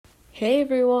Hey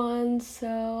everyone, if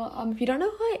you don't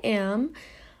know who I am,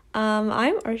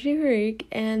 I'm Archie Harik,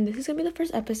 and this is gonna be the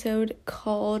first episode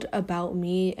called About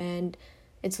Me, and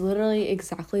it's literally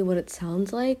exactly what it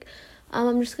sounds like.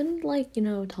 I'm just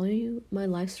gonna tell you my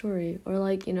life story, or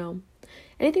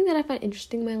anything that I find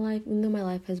interesting in my life, even though my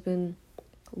life has been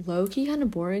low-key kind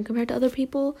of boring compared to other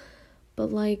people,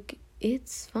 but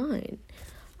it's fine.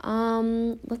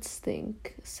 Let's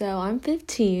think. So I'm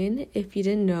 15, if you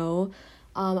didn't know.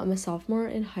 I'm a sophomore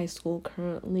in high school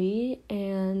currently,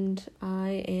 and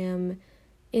I am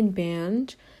in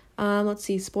band. Let's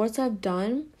see, sports I've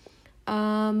done.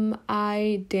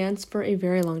 I danced for a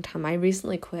very long time. I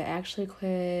recently quit. I actually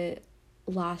quit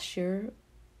last year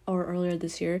or earlier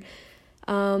this year.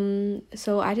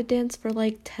 So I did dance for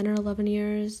 10 or 11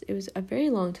 years. It was a very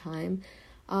long time.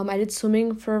 I did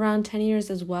swimming for around 10 years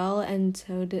as well, and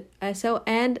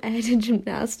and I did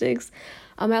gymnastics.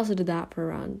 I also did that for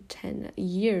around 10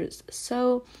 years.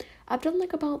 So I've done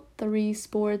about 3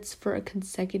 sports for a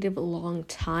consecutive long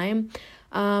time.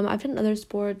 I've done other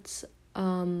sports that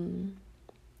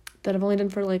I've only done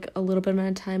for a little bit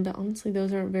amount of time, but honestly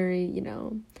those aren't very,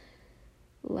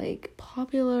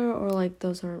 popular, or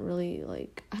those aren't really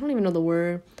I don't even know the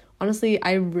word. Honestly,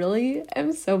 I really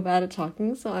am so bad at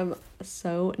talking, so I'm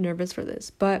so nervous for this.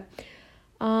 But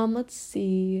let's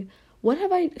see. What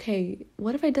have I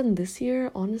done this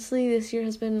year? Honestly, this year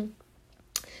has been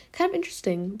kind of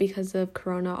interesting because of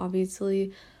Corona,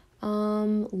 obviously.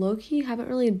 Low-key, haven't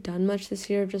really done much this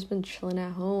year. I've just been chilling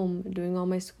at home, doing all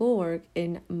my schoolwork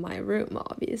in my room,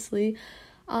 obviously.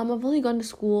 I've only gone to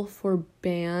school for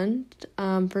band.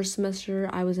 First semester,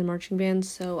 I was in marching band,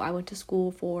 so I went to school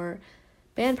for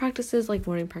band practices,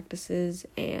 morning practices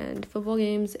and football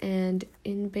games, and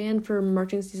in band for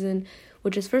marching season,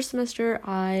 which is first semester,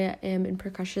 I am in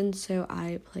percussion, so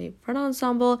I play front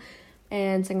ensemble,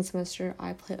 and second semester,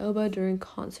 I play oboe during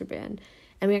concert band.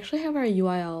 And we actually have our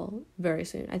UIL very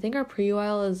soon. I think our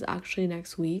pre-UIL is actually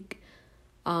next week.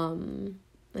 I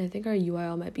think our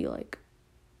UIL might be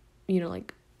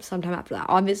sometime after that.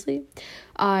 Obviously,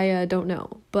 I don't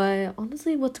know. But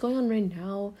honestly, what's going on right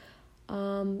now, the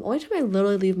only time I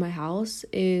literally leave my house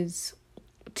is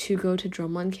to go to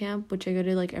drumline camp, which I go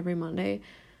to every Monday.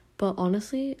 But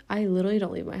honestly, I literally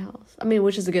don't leave my house. I mean,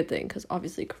 which is a good thing because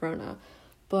obviously Corona.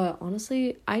 But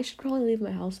honestly, I should probably leave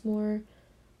my house more.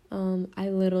 I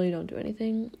literally don't do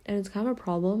anything, and it's kind of a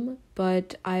problem,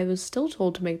 but I was still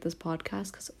told to make this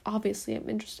podcast because obviously I'm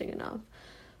interesting enough.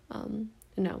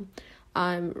 No,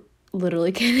 I'm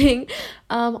literally kidding.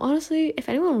 Honestly, if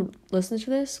anyone listens to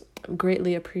this,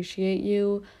 greatly appreciate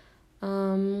you.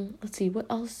 Let's see, what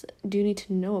else do you need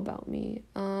to know about me?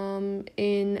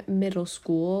 In middle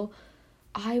school,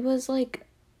 I was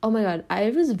oh my god, I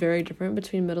was very different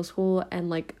between middle school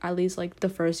and at least the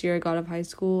first year I got of high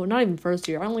school. Not even first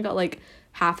year, I only got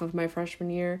half of my freshman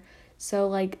year. So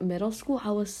middle school, I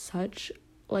was such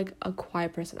a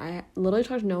quiet person. I literally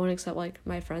talked to no one except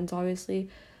my friends, obviously.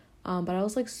 But I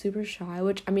was super shy,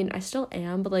 which I mean I still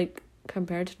am, but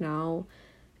compared to now,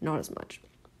 not as much.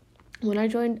 When I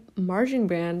joined marching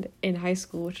band in high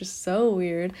school, which is so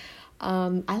weird,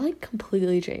 I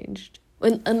completely changed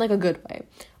in a good way.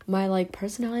 My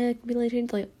personality completely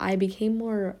changed. I became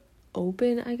more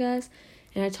open, I guess,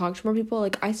 and I talked to more people.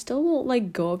 I still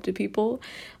won't go up to people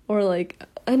or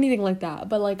anything like that,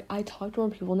 but I talk to more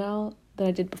people now than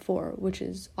I did before, which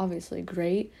is obviously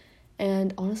great.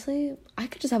 And honestly, I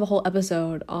could just have a whole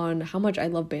episode on how much I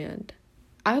love band.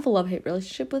 I have a love-hate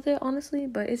relationship with it, honestly,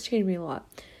 but it's changed me a lot.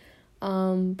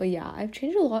 But yeah, I've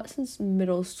changed a lot since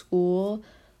middle school.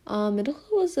 Middle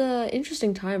school was an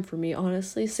interesting time for me,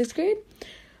 honestly. 6th grade?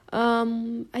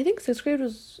 I think 6th grade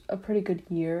was a pretty good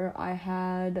year. I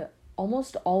had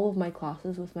almost all of my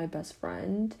classes with my best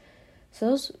friend, so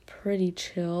that was pretty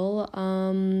chill.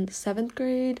 7th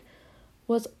grade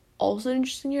was also an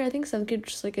interesting year. I think 7th grade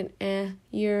was just an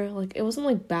year. It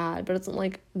wasn't bad, but it's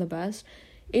not the best.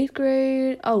 8th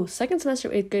grade, second semester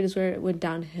of 8th grade is where it went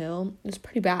downhill. It was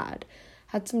pretty bad.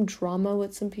 Had some drama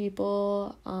with some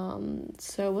people,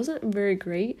 so it wasn't very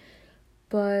great,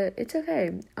 but it's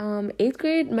okay. 8th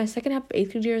grade, my second half of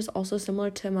 8th grade year is also similar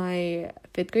to my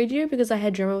 5th grade year because I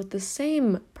had drama with the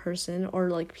same person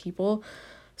or people.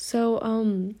 So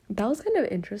that was kind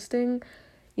of interesting.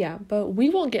 Yeah, but we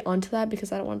won't get onto that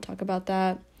because I don't want to talk about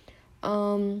that.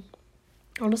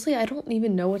 Honestly, I don't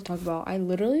even know what to talk about. I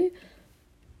literally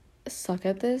suck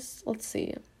at this. Let's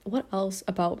see. What else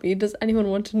about me does anyone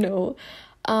want to know?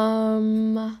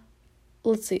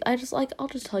 Let's see. I'll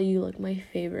just tell you my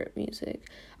favorite music.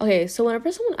 Okay, so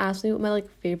whenever someone asks me what my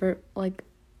favorite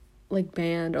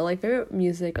band or favorite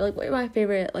music or what my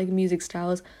favorite music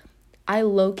style is, I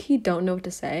low-key don't know what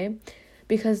to say,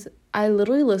 because I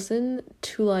literally listen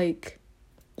to like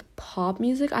pop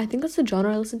music. I think that's the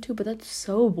genre I listen to, but that's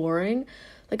so boring.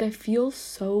 Like, I feel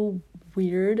so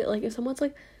weird. Like, if someone's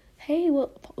like, hey,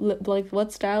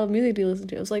 what style of music do you listen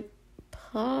to? I was like,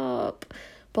 pop.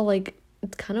 But like,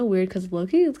 it's kind of weird because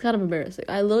low-key it's kind of embarrassing.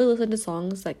 I literally listen to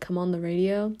songs that come on the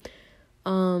radio.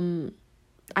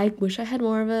 I wish I had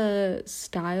more of a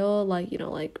style, like, you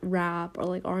know, like rap or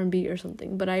like R&B or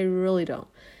something, but I really don't.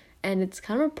 And it's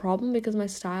kind of a problem because my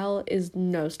style is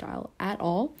no style at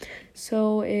all.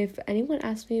 So if anyone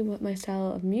asks me what my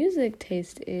style of music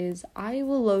taste is, I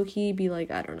will low-key be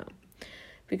like, I don't know.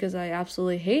 Because I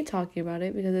absolutely hate talking about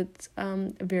it because it's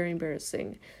very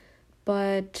embarrassing.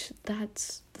 But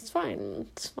that's fine.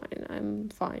 It's fine. I'm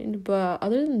fine. But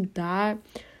other than that,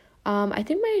 I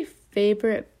think my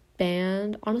favorite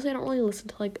band, honestly, I don't really listen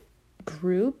to like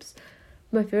groups.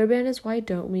 My favorite band is Why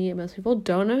Don't We? Most people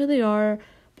don't know who they are,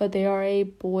 but they are a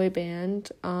boy band.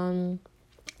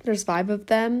 There's 5 of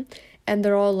them, and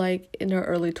they're all like in their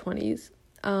early 20s.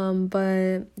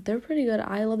 But they're pretty good.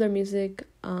 I love their music.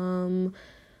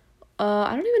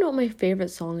 I don't even know what my favorite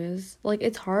song is. Like,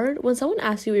 it's hard when someone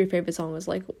asks you what your favorite song is.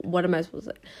 Like, what am I supposed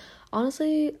to say?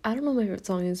 Honestly, I don't know what my favorite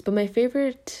song is, but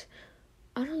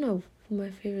I don't know who my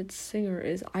favorite singer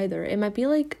is either. It might be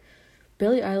like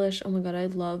Billie Eilish. Oh my god, I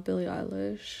love Billie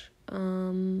Eilish.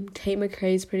 Tate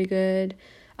McRae's pretty good.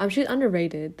 She's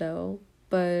underrated though,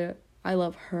 but I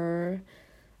love her.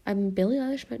 Billie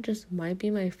Eilish might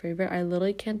be my favorite. I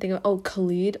literally can't think of.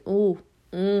 Khalid.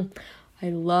 I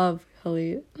love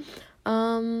Khalid.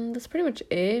 That's pretty much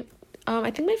it.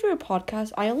 I think my favorite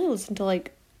podcast, I only listen to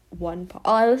like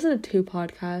I listen to 2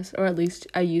 podcasts, or at least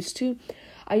I used to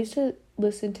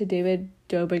listen to David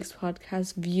Dobrik's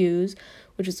podcast Views,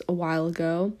 which is a while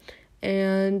ago,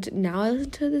 and now I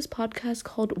listen to this podcast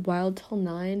called Wild Till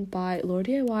 9 by Laura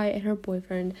DIY and her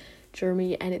boyfriend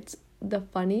Jeremy, and it's the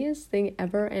funniest thing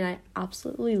ever, and I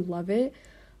absolutely love it.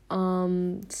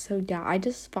 So yeah, I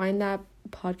just find that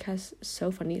podcast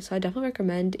so funny, so I definitely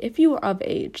recommend if you are of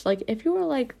age. Like, if you are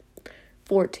like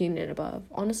 14 and above,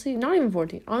 honestly, not even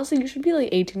 14, honestly, you should be like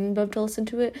 18 and above to listen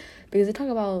to it, because they talk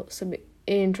about some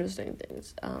interesting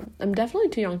things. I'm definitely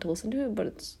too young to listen to it, but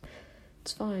it's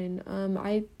fine.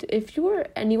 If you are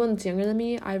anyone that's younger than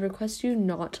me, I request you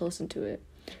not to listen to it,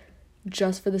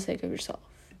 just for the sake of yourself.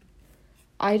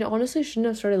 I honestly shouldn't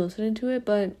have started listening to it,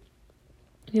 but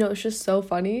you know, it's just so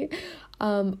funny.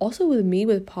 Also with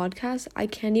podcasts, I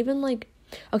can't even like,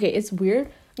 okay, it's weird.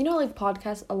 You know, like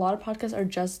podcasts, a lot of podcasts are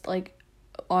just like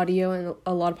audio, and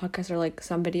a lot of podcasts are like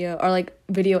some video, or like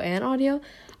video and audio.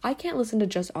 I can't listen to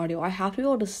just audio. I have to be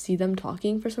able to see them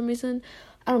talking for some reason.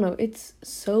 I don't know. It's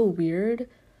so weird.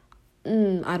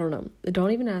 I don't know.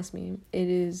 Don't even ask me. It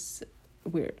is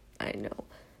weird. I know.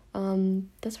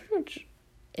 That's pretty much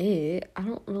it. I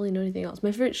don't really know anything else.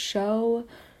 My favorite show,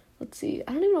 let's see.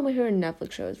 I don't even know what my favorite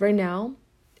Netflix show is. Right now,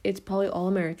 it's probably All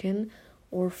American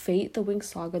or Fate the Winx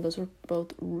Saga. Those are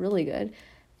both really good.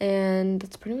 And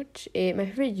that's pretty much it. My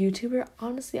favorite YouTuber,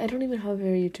 honestly, I don't even have a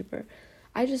favorite YouTuber.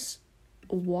 I just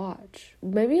watch.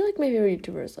 Maybe like my favorite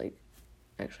YouTuber is like,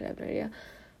 actually I have no idea.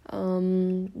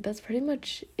 That's pretty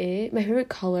much it. My favorite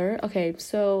color, okay,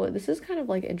 so this is kind of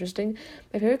like interesting.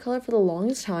 My favorite color for the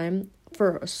longest time,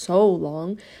 for so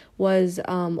long, was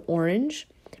orange.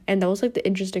 And that was like the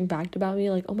interesting fact about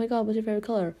me, like, oh my god, what's your favorite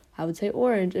color? I would say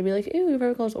orange. It'd be like, ew, your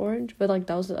favorite color is orange. But like,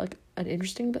 that was like an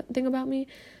interesting thing about me.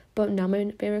 But now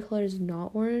my favorite color is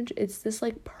not orange. It's this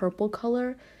like purple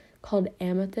color called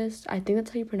amethyst. I think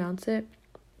that's how you pronounce it.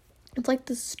 It's like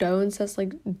the stone says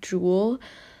like jewel.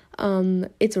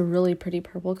 It's a really pretty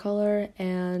purple color,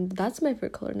 and that's my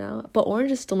favorite color now. But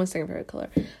orange is still my second favorite color.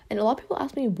 And a lot of people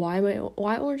ask me why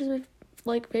orange is my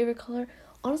like favorite color.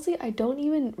 Honestly, I don't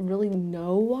even really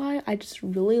know why. I just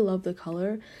really love the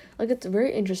color. Like, it's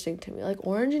very interesting to me. Like,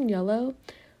 orange and yellow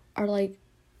are like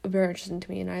very interesting to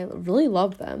me, and I really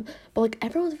love them. But like,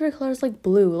 everyone's favorite color is like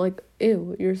blue. Like,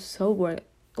 ew, you're so boring.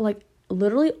 Like,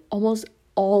 literally almost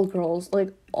all girls,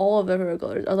 like all of their favorite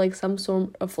colors are like some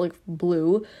sort of like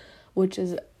blue, which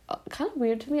is kind of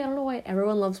weird to me. I don't know why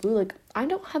everyone loves blue. Like, I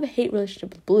don't have a hate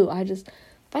relationship with blue. I just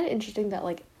find it interesting that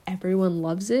like everyone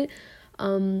loves it.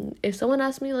 If someone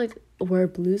asked me like where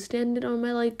blue standed on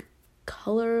my like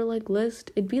color like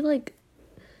list, it'd be like,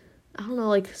 I don't know,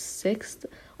 like 6th.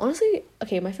 Honestly,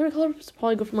 okay, my favorite color is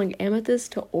probably go from like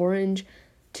amethyst to orange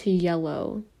to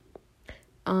yellow.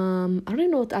 I don't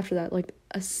even know what's after that, like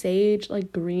a sage,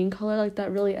 like green color, like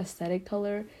that really aesthetic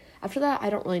color. After that, I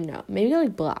don't really know. Maybe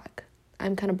like black.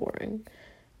 I'm kind of boring.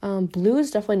 Blue is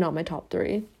definitely not my top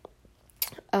 3.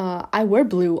 I wear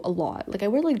blue a lot. Like, I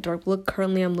wear, like, dark blue.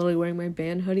 Currently, I'm literally wearing my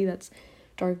band hoodie that's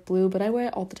dark blue, but I wear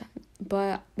it all the time.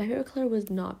 But my favorite color would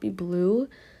not be blue.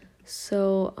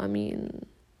 So, I mean,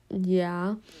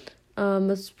 yeah.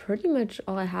 That's pretty much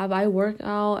all I have. I work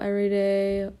out every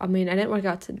day. I mean, I didn't work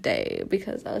out today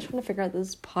because I was trying to figure out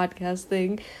this podcast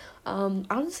thing.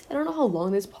 Honestly, I don't know how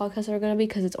long this podcast are gonna be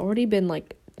because it's already been,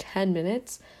 like, 10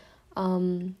 minutes.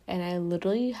 And I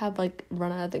literally have, like,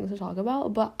 run out of things to talk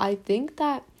about. But I think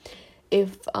that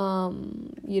if,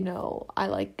 you know, I,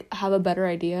 like, have a better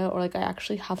idea or, like, I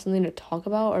actually have something to talk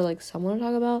about or, like, someone to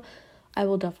talk about, I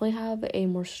will definitely have a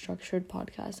more structured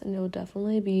podcast and it will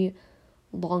definitely be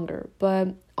longer.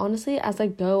 But honestly, as I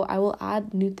go, I will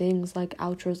add new things like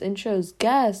outros, intros,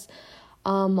 guests.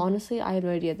 Honestly, I have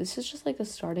no idea. This is just like a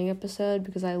starting episode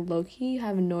because I low-key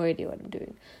have no idea what I'm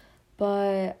doing.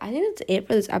 But I think that's it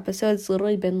for this episode. It's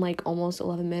literally been like almost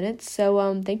 11 minutes.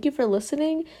 So thank you for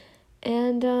listening.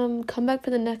 And come back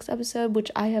for the next episode,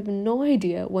 which I have no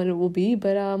idea when it will be,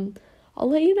 but I'll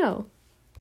let you know.